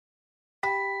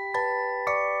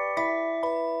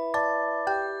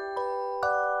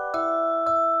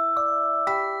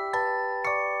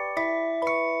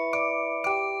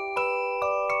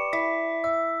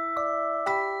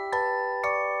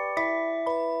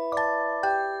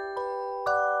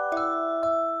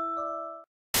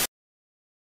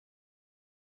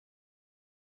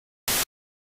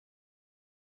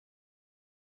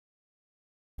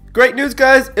Great news,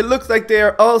 guys. It looks like they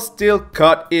are all still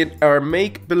caught in our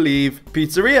make-believe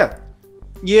pizzeria.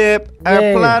 Yep, our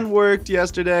plan worked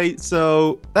yesterday,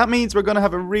 so that means we're going to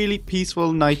have a really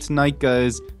peaceful night tonight,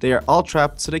 guys. They are all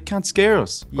trapped, so they can't scare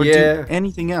us or do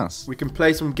anything else. We can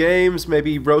play some games,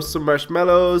 maybe roast some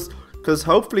marshmallows, because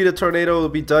hopefully the tornado will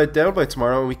be died down by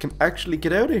tomorrow and we can actually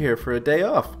get out of here for a day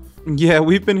off. Yeah,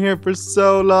 we've been here for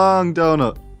so long,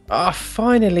 Donut. Oh,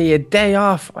 finally a day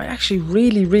off. I actually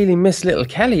really miss little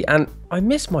Kelly, and I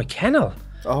miss my kennel.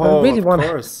 Oh, I really of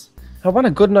course. I want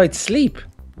a good night's sleep.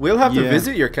 We'll have to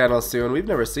visit your kennel soon. We've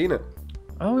never seen it.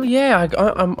 Oh yeah,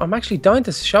 I'm actually dying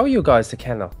to show you guys the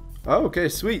kennel. Oh, okay,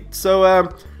 sweet. So,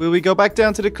 will we go back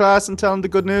down to the class and tell them the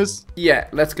good news? Yeah,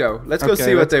 let's go. Let's go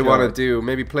see what they want to do.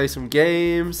 Maybe play some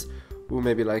games. Ooh,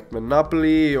 maybe like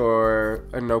Monopoly or,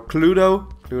 I don't know,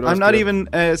 Cluedo. I'm not even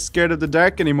scared of the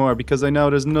dark anymore because I know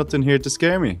there's nothing here to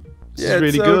scare me. This is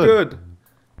really it's so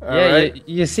good.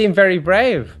 You seem very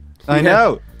brave. I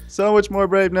know. So much more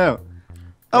brave now.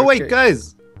 Oh, wait,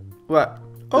 guys. What?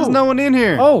 There's no one in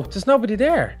here. Oh, there's nobody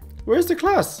there. Where's the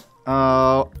class?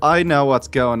 Oh, I know what's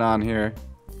going on here.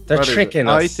 They're tricking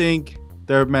us. I think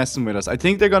they're messing with us. I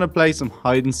think they're going to play some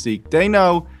hide and seek. They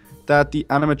know that the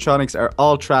animatronics are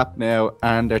all trapped now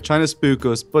and they're trying to spook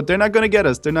us, but they're not going to get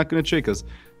us. They're not going to trick us.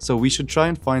 So we should try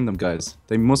and find them, guys.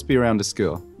 They must be around the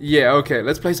school. Yeah, okay.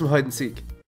 Let's play some hide and seek.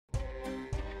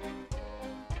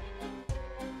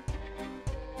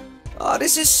 Oh,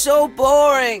 this is so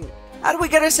boring. How do we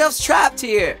get ourselves trapped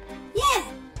here? Yeah,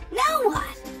 now what?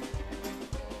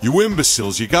 You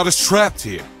imbeciles, you got us trapped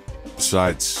here.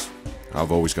 Besides,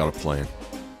 I've always got a plan.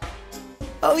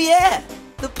 Oh yeah,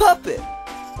 the puppet.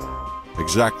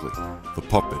 Exactly, the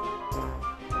puppet.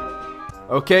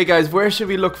 Okay, guys, where should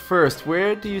we look first?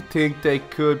 Where do you think they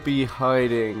could be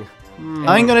hiding?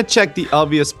 I'm going to check the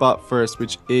obvious spot first,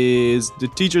 which is the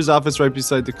teacher's office right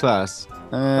beside the class.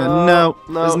 No,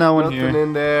 there's no one here. Nothing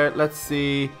in there. Let's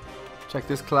see. Check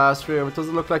this classroom. It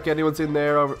doesn't look like anyone's in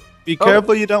there. Be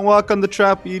careful you don't walk on the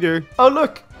trap either. Oh,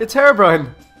 look. It's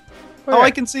Herobrine. Where? Oh,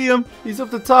 I can see him. He's up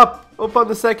the top. Up on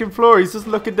the second floor. He's just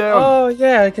looking down. Oh,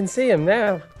 yeah. I can see him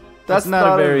now. That's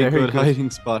not a very good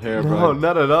hiding spot, Herobrine. No,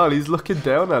 not at all. He's looking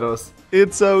down at us.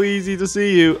 It's so easy to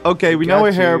see you. Okay, we know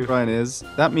where Herobrine is.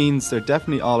 That means they're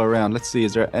definitely all around. Let's see.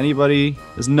 Is there anybody?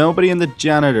 There's nobody in the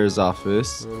janitor's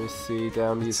office. Let me see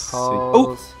down these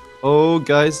halls. Oh,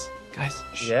 guys.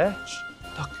 Shh, yeah? Shh.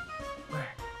 Look. Where?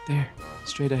 There.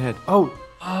 Straight ahead. Oh.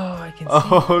 Oh, I can see.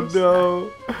 Oh,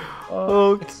 no.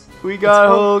 Hulk. We got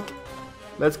Hulk.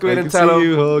 Let's go in and tell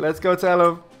him. Hulk. Let's go tell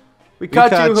him. We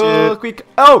caught you,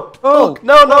 Hulk. Hulk.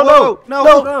 No.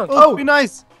 Hulk, be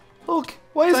nice. Hulk,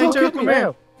 why is Hulk hitting me?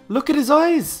 Look at his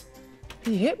eyes.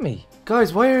 He hit me.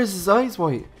 Guys, why are his eyes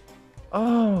white?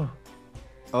 Oh,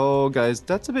 guys,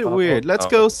 that's a bit weird. Let's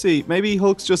go see. Maybe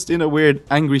Hulk's just in a weird,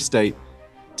 angry state.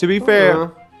 To be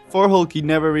fair, for Hulk, he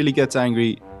never really gets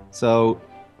angry, so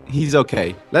he's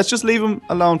okay. Let's just leave him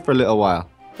alone for a little while.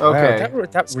 Okay. Wow,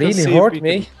 that really hurt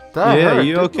me.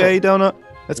 You okay, Donut?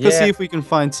 Let's go see if we can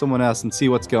find someone else and see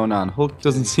what's going on. Hulk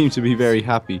doesn't seem to be very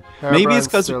happy. Maybe it's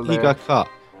because he got caught.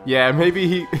 Yeah,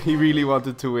 maybe he really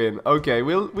wanted to win. Okay,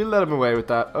 we'll let him away with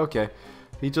that. Okay.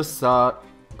 He just saw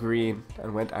green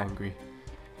and went angry.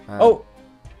 Do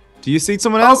you see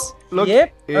someone else? Look,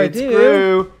 yep, I do.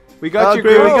 Gru. We got you,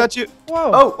 Gru. We got you.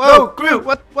 Whoa. No, Gru.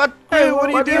 What? Gru, what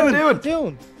are you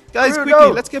doing? Guys, Gru,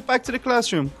 quickly, let's get back to the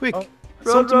classroom. Quick.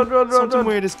 Run.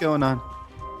 Weird is going on.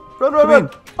 Run.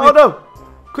 Oh, no.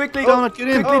 Quickly, Donut, get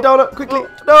in. Quickly, Donut, quickly.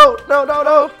 No.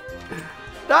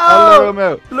 I'll lure him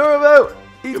out. Lure him out.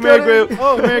 He's Come here, Gru.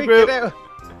 Come here, Gru.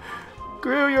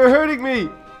 Gru, you're hurting me.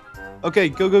 Okay,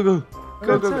 go. Go.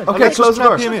 Okay, close the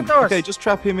door. Him in. Okay, just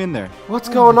trap him in there. What's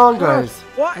going on, guys?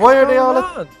 Why are they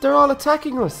all? They're all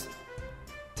attacking us.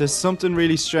 There's something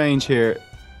really strange here.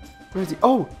 Where is he?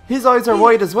 Oh, his eyes are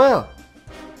white as well.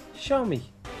 Show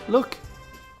me. Look.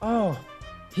 Oh,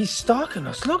 he's stalking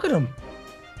us. Look at him.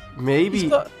 Maybe.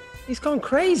 He's gone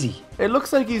crazy. It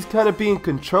looks like he's kind of being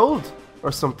controlled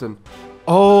or something.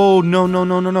 Oh,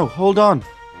 no. Hold on.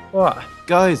 What?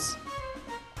 Guys,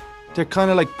 they're kind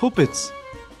of like puppets.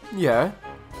 Yeah.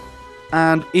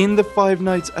 And in the Five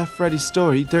Nights at Freddy's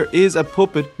story, there is a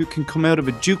puppet who can come out of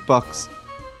a jukebox.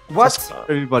 What?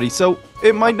 Everybody, so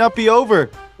it might not be over.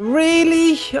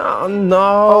 Really? Oh, no.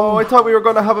 Oh, I thought we were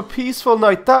going to have a peaceful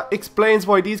night. That explains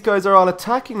why these guys are all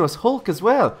attacking us. Hulk as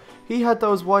well. He had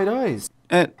those white eyes.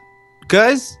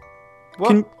 Guys?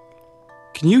 What?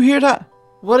 Can you hear that?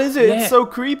 What is it? Yeah. It's so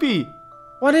creepy.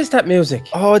 What is that music?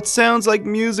 Oh, it sounds like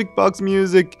music box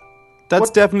music. That's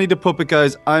definitely the puppet,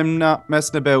 guys. I'm not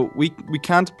messing about. We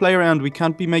can't play around. We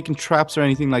can't be making traps or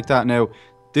anything like that now.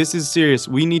 This is serious.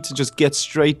 We need to just get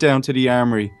straight down to the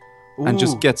armory and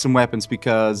just get some weapons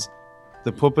because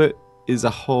the puppet is a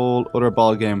whole other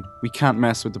ball game. We can't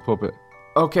mess with the puppet.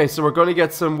 Okay, so we're going to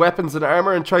get some weapons and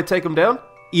armor and try to take him down?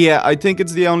 Yeah, I think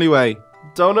it's the only way.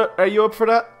 Donut, are you up for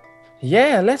that?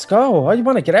 Yeah, let's go. I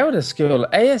want to get out of school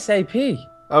ASAP.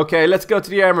 Okay, let's go to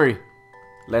the armory.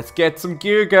 Let's get some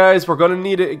gear, guys. We're going to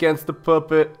need it against the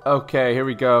puppet. Okay, here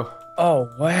we go. Oh,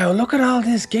 wow. Look at all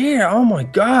this gear. Oh, my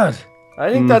God.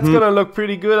 I think that's going to look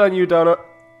pretty good on you, Donut.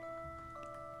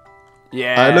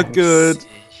 Yeah. I look good.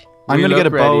 I'm going to get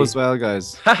a bow ready. as well,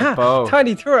 guys. Haha,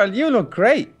 TinyTurtle, you look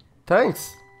great.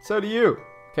 Thanks. So do you.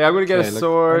 Okay, I'm going to get a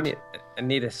sword. I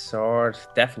need a sword.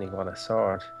 Definitely want a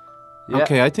sword. Yeah.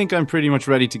 Okay, I think I'm pretty much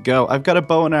ready to go. I've got a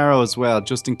bow and arrow as well,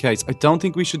 just in case. I don't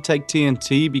think we should take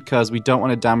TNT because we don't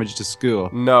want to damage the school.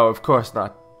 No, of course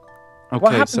not. Okay,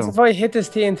 What happens if I hit this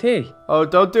TNT? Oh,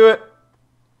 don't do it.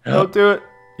 Don't do it.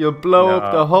 You'll blow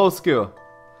up the whole school.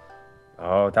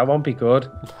 Oh, that won't be good.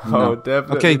 No,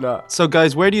 definitely not. So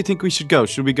guys, where do you think we should go?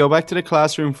 Should we go back to the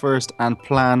classroom first and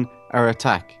plan our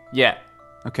attack? Yeah.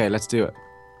 Okay, let's do it.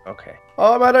 Okay.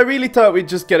 Oh, man, I really thought we'd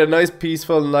just get a nice,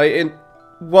 peaceful night in.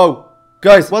 Whoa.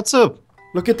 Guys, What's up?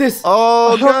 look at this.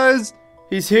 Oh, guys!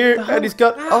 He's here and he's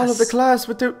got all of the class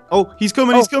with their... Oh, he's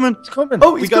coming, he's coming! It's coming.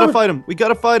 Oh, We he's gotta coming. fight him, we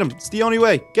gotta fight him. It's the only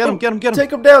way. Get him, get him, get him.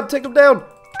 Take him down, take him down.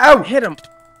 Ow. Hit him.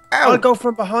 Ow. I'll go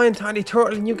from behind,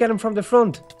 TinyTurtle, and you get him from the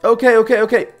front. Okay, okay,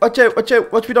 okay. Watch out, watch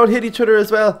out. Watch we don't hit each other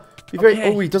as well. Be very...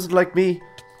 Okay. Oh, he doesn't like me.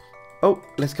 Oh,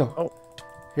 let's go. Oh.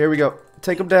 Here we go.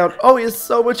 Take him down. Oh, he has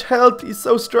so much health. He's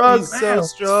so strong. He's so Wow,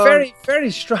 strong. Very, very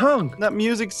strong. That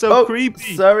music's so Oh,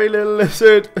 creepy. sorry, little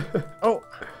lizard. Oh,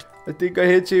 I think I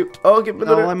hit you. Oh, give him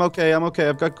another. No, I'm okay, I'm okay.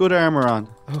 I've got good armor on.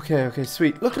 Okay, okay,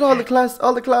 sweet. Look at all the class.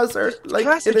 All the class are like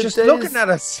class in are a just daze. looking at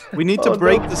us. We need to Oh,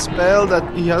 break no. the spell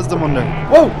that he has them under.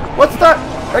 Whoa! What's that?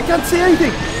 I can't see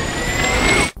anything.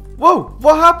 Whoa!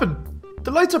 What happened?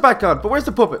 The lights are back on, but where's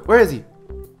the puppet? Where is he?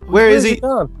 Where is Where's he?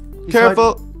 gone? He's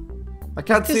Careful. I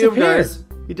can't see him, disappeared. guys.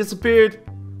 He disappeared.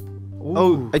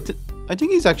 Oh, Ooh. I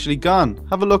think he's actually gone.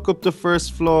 Have a look up the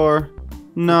first floor.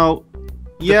 No.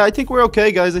 Yeah, I think we're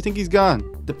okay, guys. I think he's gone.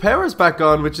 The power's back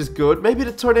on, which is good. Maybe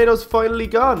the tornado's finally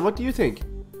gone. What do you think?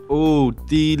 Oh,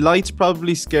 the lights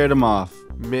probably scared him off.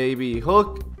 Maybe.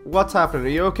 Hulk, what's happening? Are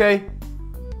you okay?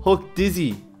 Hulk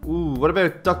dizzy. Ooh, what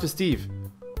about Dr. Steve?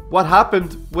 What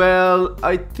happened? Well,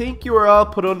 I think you were all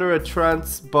put under a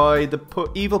trance by the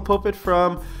evil puppet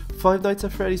from Five Nights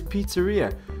at Freddy's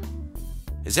Pizzeria.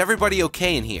 Is everybody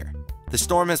okay in here? The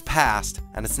storm has passed,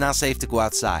 and it's now safe to go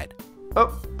outside.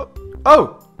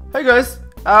 Oh, hey guys.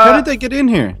 How did they get in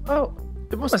here? Oh,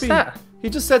 It must what's be. that? He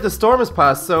just said the storm has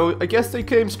passed, so I guess they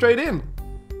came straight in.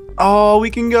 Oh, we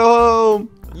can go home.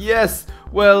 Yes.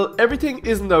 Well, everything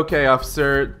isn't okay,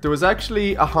 officer. There was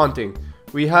actually a haunting.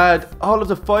 We had all of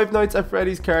the Five Nights at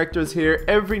Freddy's characters here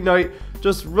every night,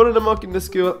 just running amok in the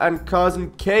school and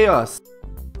causing chaos.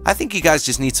 I think you guys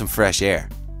just need some fresh air.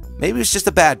 Maybe it was just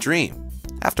a bad dream.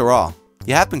 After all,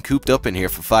 you have been cooped up in here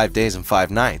for 5 days and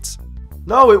 5 nights.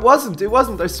 No, it wasn't. It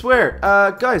wasn't. I swear.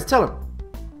 Guys, tell him.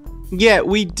 Yeah,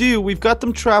 we do. We've got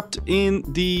them trapped in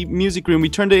the music room. We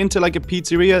turned it into like a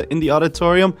pizzeria in the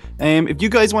auditorium. If you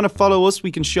guys want to follow us,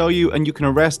 we can show you and you can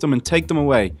arrest them and take them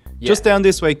away. Yeah. Just down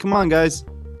this way. Come on, guys.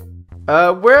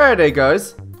 Where are they,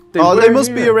 guys? They were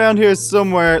must be here. around here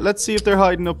somewhere. Let's see if they're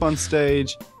hiding up on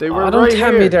stage. They were Oh, don't right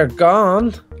tell here. me they're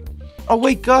gone. Oh,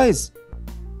 wait, guys.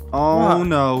 Oh, What?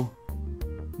 no.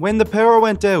 When the power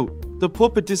went out, the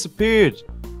puppet disappeared.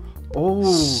 Oh,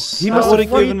 he That must would have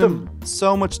have given freed them. him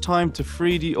so much time to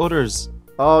free the others.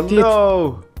 Oh Did-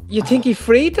 no. You think he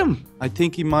freed them? I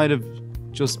think he might have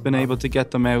just been able to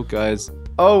get them out, guys.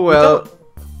 Oh well.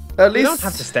 At We least don't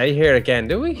have to stay here again,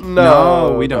 do we?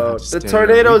 No, we don't have to The stay here.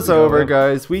 tornado's We can go over, home.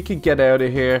 guys. We can get out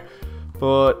of here.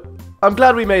 But I'm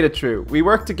glad we made it through. We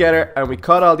worked together and we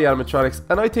caught all the animatronics,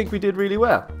 and I think we did really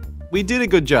well. We did a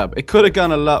good job. It could have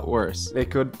gone a lot worse. It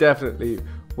could definitely.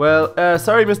 Well,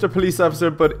 sorry, Mr. Police Officer,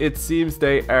 but it seems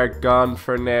they are gone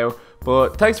for now.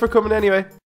 But thanks for coming anyway.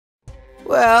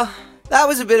 Well, that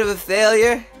was a bit of a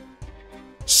failure.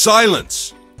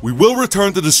 Silence! We will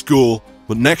return to the school,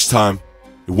 but next time,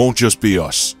 it won't just be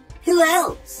us. Who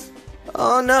else?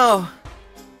 Oh no.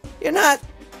 You're not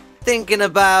thinking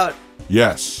about...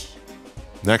 Yes.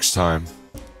 Next time,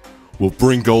 we'll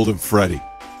bring Golden Freddy.